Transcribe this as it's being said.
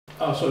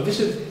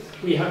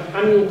We have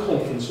annual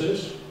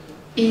conferences.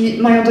 I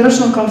mają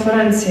doroczną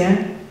konferencję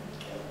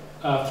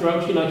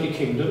Throughout the United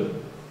Kingdom.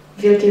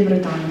 W Wielkiej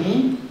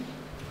Brytanii.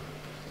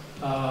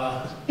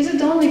 Is it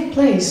the only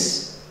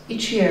place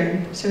each year?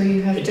 So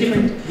you have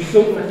different. We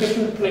go to a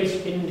different place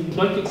in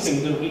the United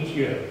Kingdom each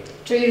year.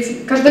 Czyli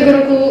każdego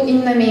roku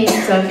inne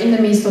miejsce, w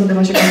innym miejscu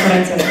odbywa się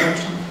konferencja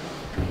doroczna.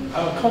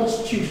 Our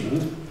constitution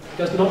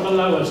does not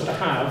allow us to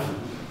have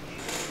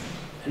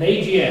an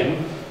AGM,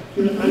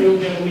 an annual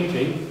general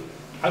meeting,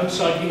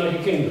 outside the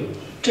United Kingdom.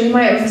 Czyli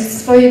mają w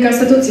swojej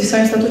konstytucji, w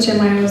swoim statucie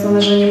mają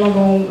znane, że nie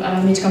mogą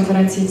mieć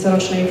konferencji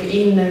corocznej w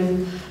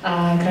innym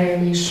kraju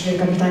niż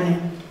Wielka Brytania.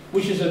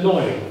 Which is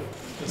annoying.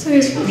 Co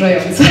jest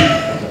wkurzające.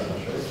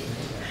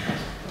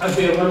 As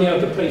we are running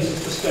out of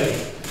places to stay.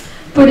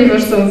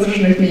 Ponieważ są z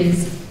różnych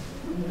miejsc.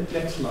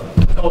 Next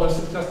slide. Oh,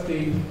 that's the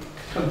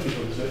country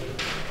visit.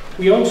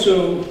 We also,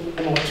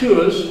 on our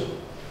tours,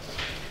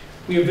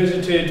 we have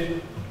visited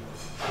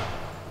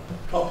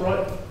top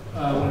right.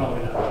 Where are we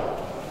now?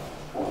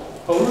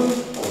 Poland.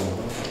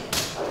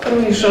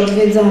 Również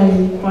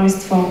odwiedzali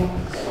Państwo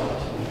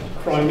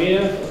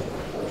Crimea,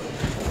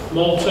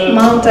 Malta,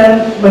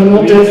 Maltę,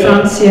 Bermudy,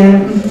 Francję,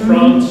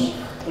 France,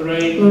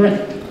 Lorraine,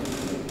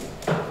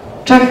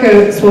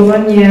 Czechy,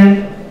 Słowenię,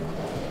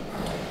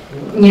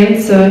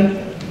 Niemcy.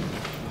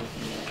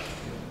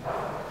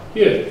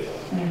 Here.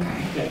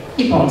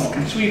 Okay. I Polskę.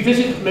 So we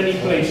visit many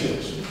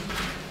places.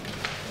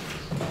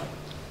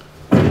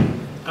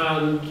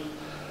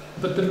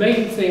 But the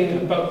main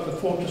thing about the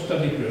Fortress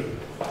Study Group.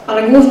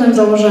 Ale głównym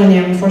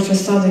założeniem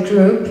Fortress Study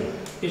Group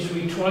is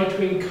we try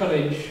to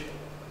encourage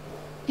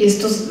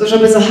jest to,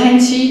 żeby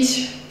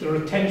zachęcić the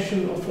retention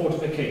of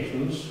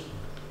fortifications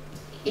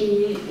i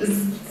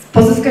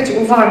pozyskać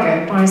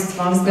uwagę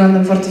państwa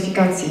względem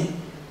fortyfikacji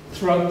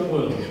throughout the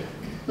world.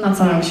 Na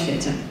całym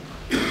świecie.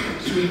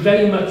 So we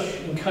very much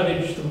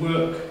encourage the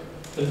work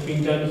that has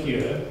been done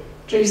here.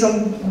 Czyli są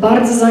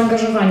bardzo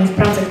zaangażowani w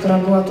pracę, która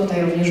była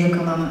tutaj również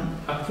wykonana.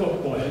 At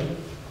Fort Boyne.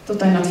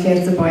 Tutaj na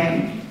twierdzy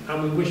Boyne.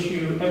 And we wish you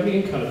every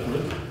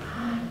encouragement.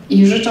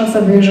 I życzę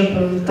sobie,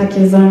 żeby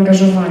takie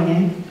zaangażowanie.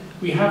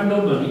 We have no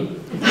money.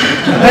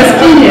 Bez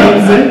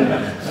pieniędzy.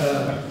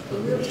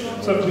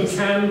 So we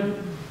can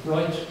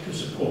write to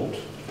support.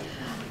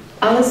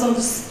 Ale są w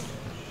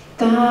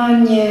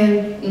stanie.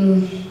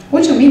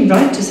 What do you mean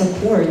write to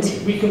support?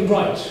 We can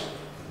write.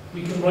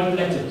 We can write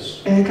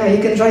letters. Okay,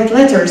 you can write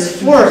letters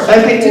to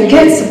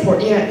get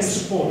support, yes. To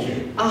support you.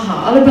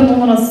 Aha, ale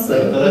będą nas.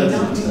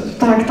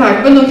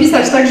 Tak, będą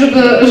pisać tak,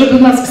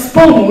 żeby nas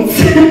wspomóc.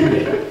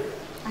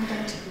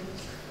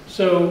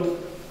 So,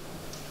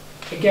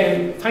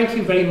 again, thank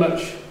you very much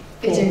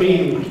for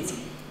being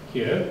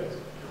here.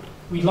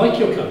 We like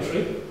your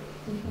country.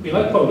 We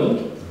like Poland.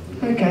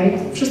 Okay,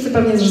 wszyscy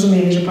pewnie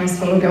zrozumieli, że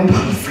Państwo lubią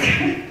Polskę.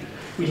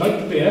 We like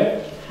the beer.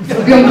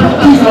 Lubią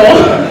piwo.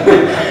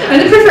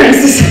 And the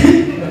preferences.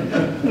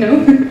 No.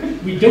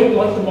 We don't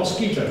like the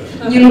mosquitoes.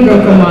 Nie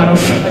lubią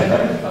komarów.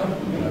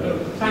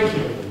 Thank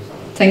you.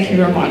 Thank you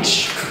very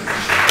much.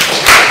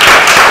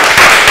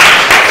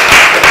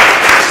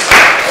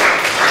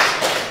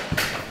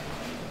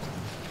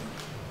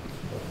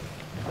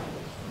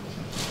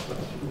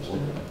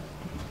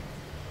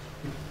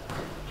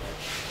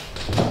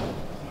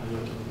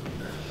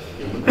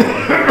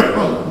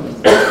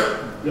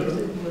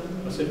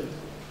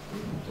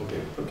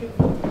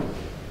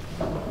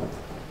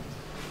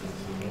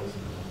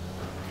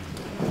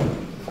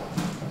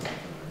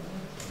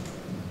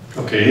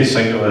 Okay,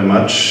 thank you very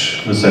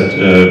much,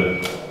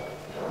 Mr.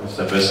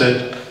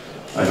 Bassett.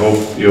 I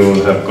hope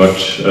you have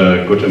got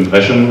a good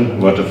impression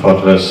what the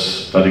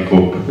Fortress Study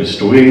Group is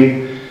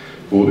doing,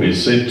 who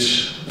is it,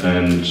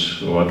 and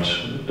what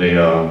they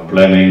are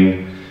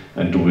planning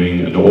and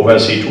doing the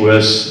overseas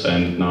tours,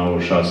 and now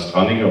just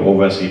running an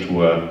overseas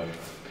tour.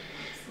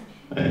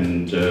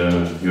 And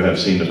you have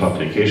seen the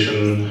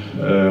publication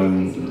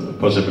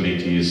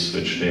possibilities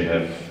which they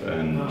have,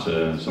 and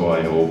so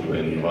I hope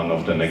in one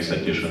of the next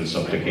editions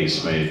of the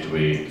Casemate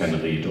we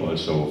can read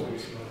also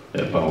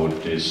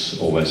about this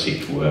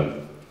overseas tour.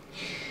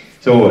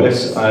 So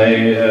as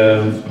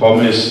I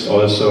promised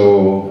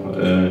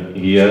also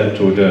here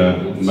to the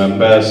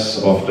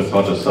members of the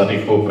Fortress Study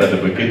Group at the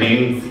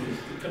beginning,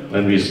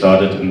 when we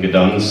started in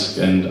Gdansk,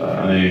 and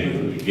I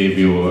gave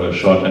you a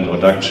short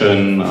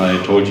introduction, I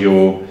told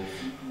you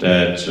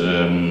that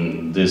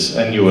this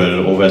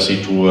annual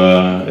overseas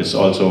tour is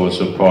also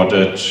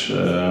supported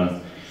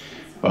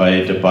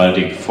by the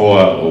Baltic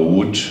 4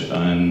 route,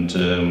 and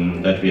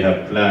that we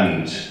have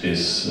planned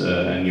this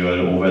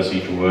annual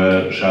overseas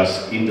tour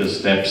just in the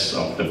steps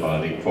of the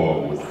Baltic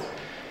 4 route.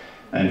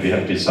 And we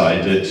have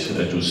decided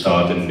to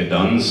start in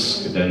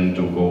Gdansk, then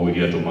to go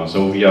here to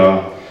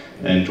Mazovia,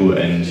 and to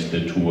end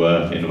the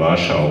tour in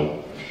Warsaw.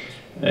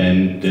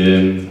 And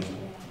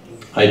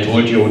I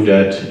told you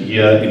that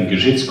here in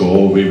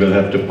Gizycko we will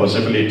have the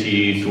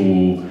possibility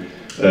to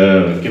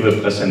give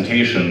a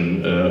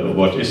presentation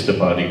what is the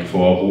Baltic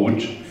 4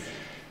 route.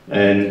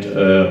 and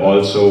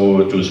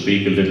also to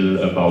speak a little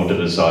about the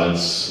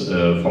results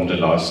from the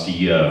last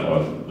year.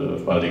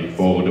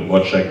 The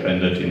project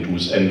ended in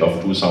end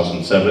of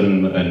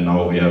 2007, and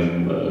now we have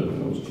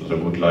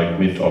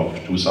mid of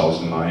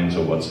 2009,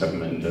 so what's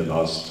happened in the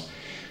last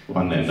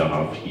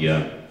 1.5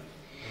 years.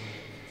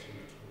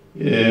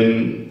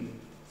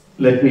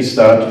 Let me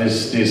start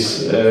with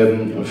this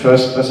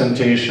first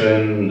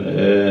presentation.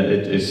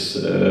 It is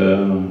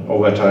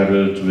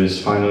overtitled with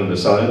Final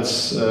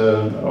Results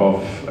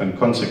of and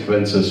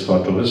Consequences for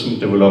Tourism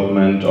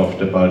Development of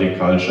the Baltic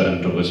Culture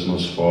and Tourism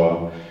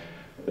for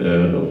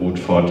Route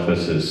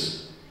Fortresses.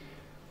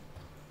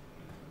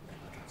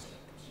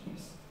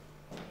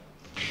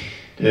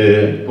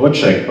 The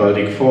project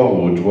Baltic 4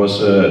 Route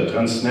was a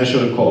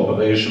transnational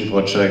cooperation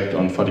project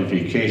on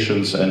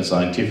fortifications and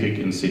scientific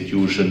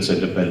institutions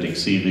in the Baltic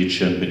Sea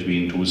region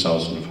between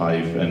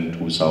 2005 and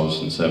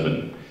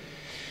 2007.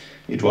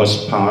 It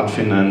was part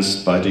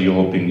financed by the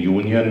European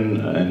Union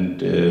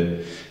and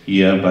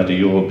here by the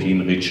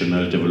European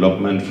Regional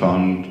Development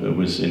Fund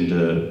within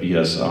the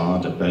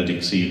BSR, the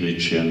Baltic Sea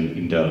Region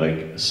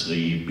Indirect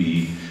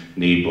 3B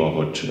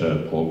Neighborhood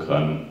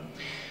Program.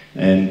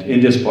 And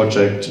in this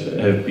project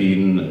have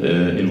been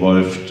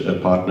involved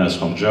partners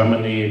from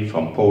Germany,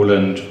 from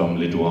Poland, from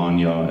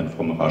Lithuania and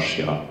from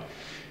Russia.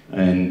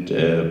 And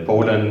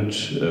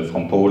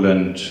from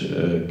Poland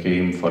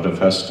came for the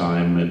first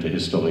time in the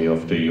history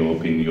of the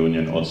European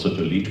Union also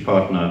the lead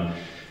partner.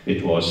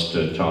 It was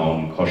the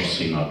town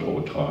Koszalin nad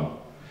Odra.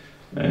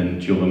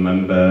 And you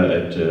remember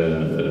at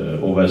the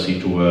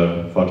overseas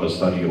tour, photo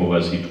study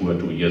overseas tour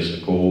 2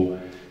 years ago,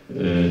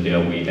 there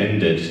we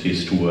ended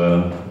this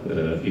tour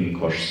in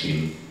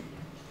Koszalin.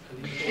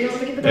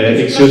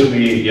 Excuse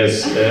me,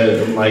 yes,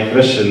 my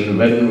question,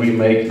 when we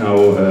make now,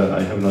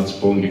 I have not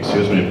spoken,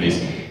 excuse me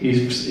please,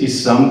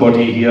 is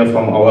somebody here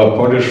from our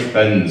Polish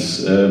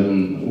friends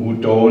who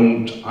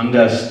don't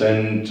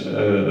understand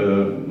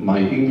my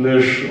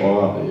English,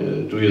 or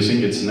do you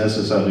think it's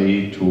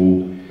necessary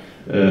to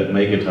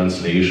make a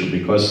translation,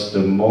 because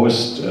the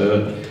most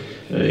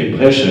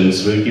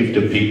impressions will give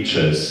the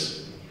pictures.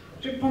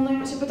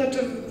 Planuję się pytać, czy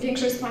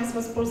większość z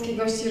Państwa z polskich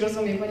gości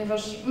rozumie,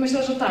 ponieważ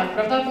myślę, że tak,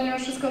 prawda?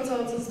 Ponieważ wszystko,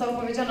 co zostało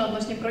powiedziane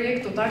odnośnie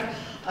projektu, tak?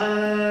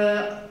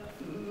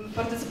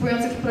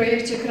 Partycypujących w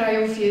projekcie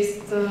krajów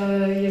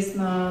jest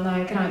na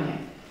ekranie.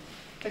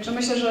 Także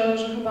myślę,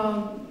 że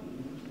chyba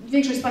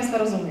większość z Państwa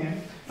rozumie,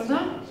 prawda?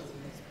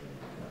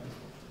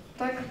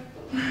 Tak?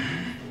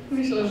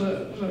 Myślę,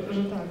 że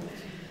tak.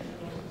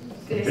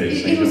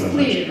 It was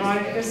clear,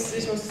 right? Because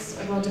it was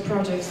about the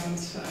project and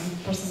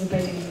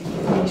participating in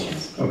the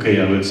missions. Okay,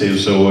 I will say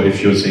so.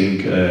 If you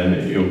think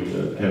you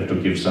have to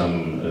give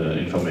some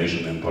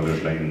information in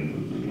Polish language,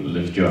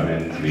 lift your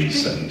hand,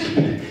 please, and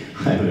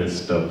I will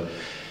stop.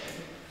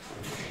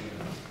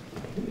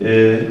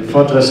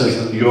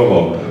 Fortresses in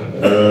Europe.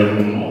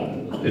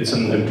 It's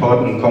an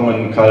important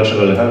common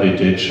cultural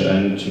heritage,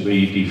 and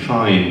we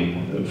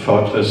define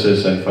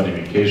fortresses and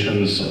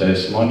fortifications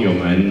as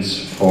monuments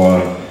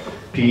for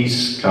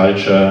peace,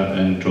 culture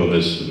and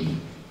tourism.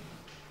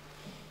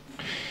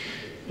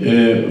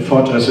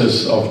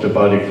 Fortresses of the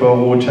Baltic 4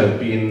 Route have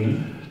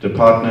been the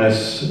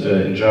partners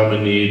in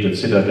Germany, the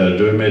Citadel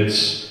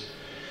Dömitz,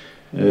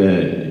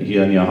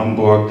 here near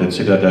Hamburg, the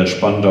Citadel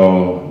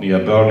Spandau near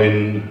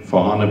Berlin, for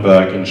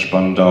Arneberg in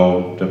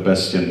Spandau, the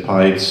Bastion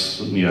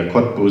Peitz near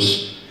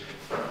Cottbus,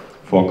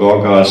 for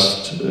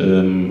Gorgast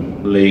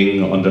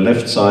laying on the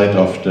left side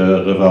of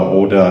the River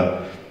Oder,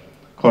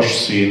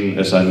 Koszalin,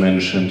 as I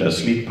mentioned,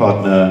 as lead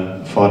partner,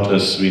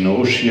 Fortress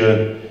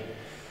Świnoujście,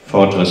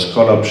 Fortress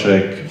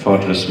Kolobrzeg,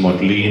 Fortress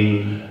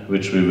Modlin,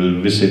 which we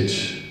will visit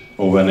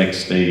over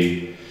next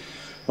day.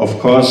 Of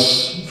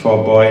course,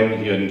 for Boyne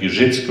here in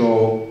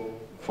Gizycko,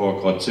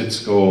 for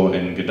Gizycko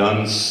in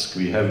Gdansk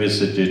we have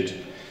visited,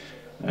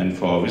 and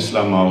for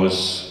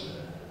Wisła-Maus,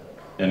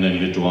 and in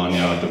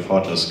Lithuania the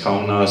Fortress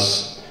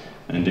Kaunas,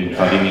 and in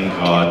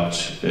Kaliningrad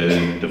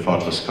the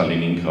Fortress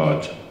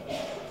Kaliningrad.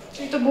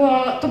 Czyli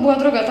to była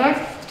droga, tak?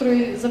 W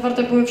której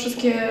zawarte były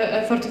wszystkie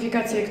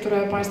fortyfikacje,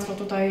 które Państwo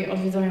tutaj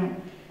odwiedzają.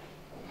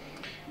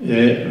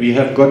 We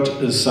have got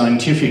a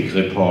scientific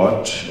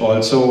report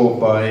also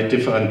by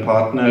different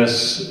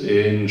partners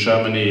in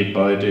Germany,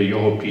 by the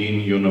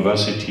European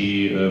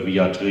University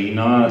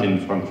Viadrina in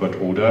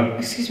Frankfurt-Oder.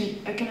 Excuse me,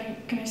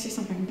 can I say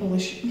something in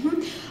Polish?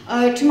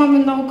 Czy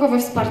mamy naukowe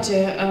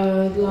wsparcie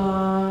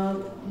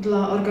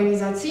dla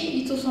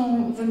organizacji i tu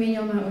są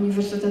wymienione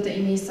uniwersytety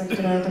i miejsca,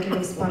 które takiego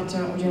wsparcia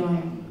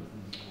udzielają?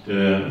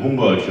 The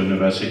Humboldt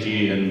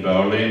University in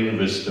Berlin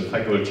with the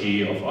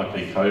Faculty of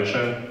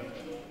Agriculture.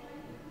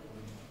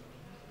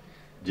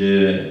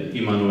 The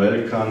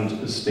Immanuel Kant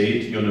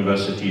State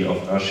University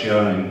of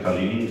Russia in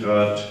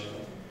Kaliningrad,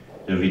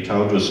 the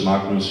Vytautas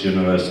Magnus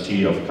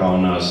University of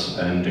Kaunas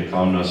and the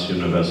Kaunas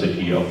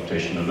University of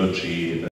Technology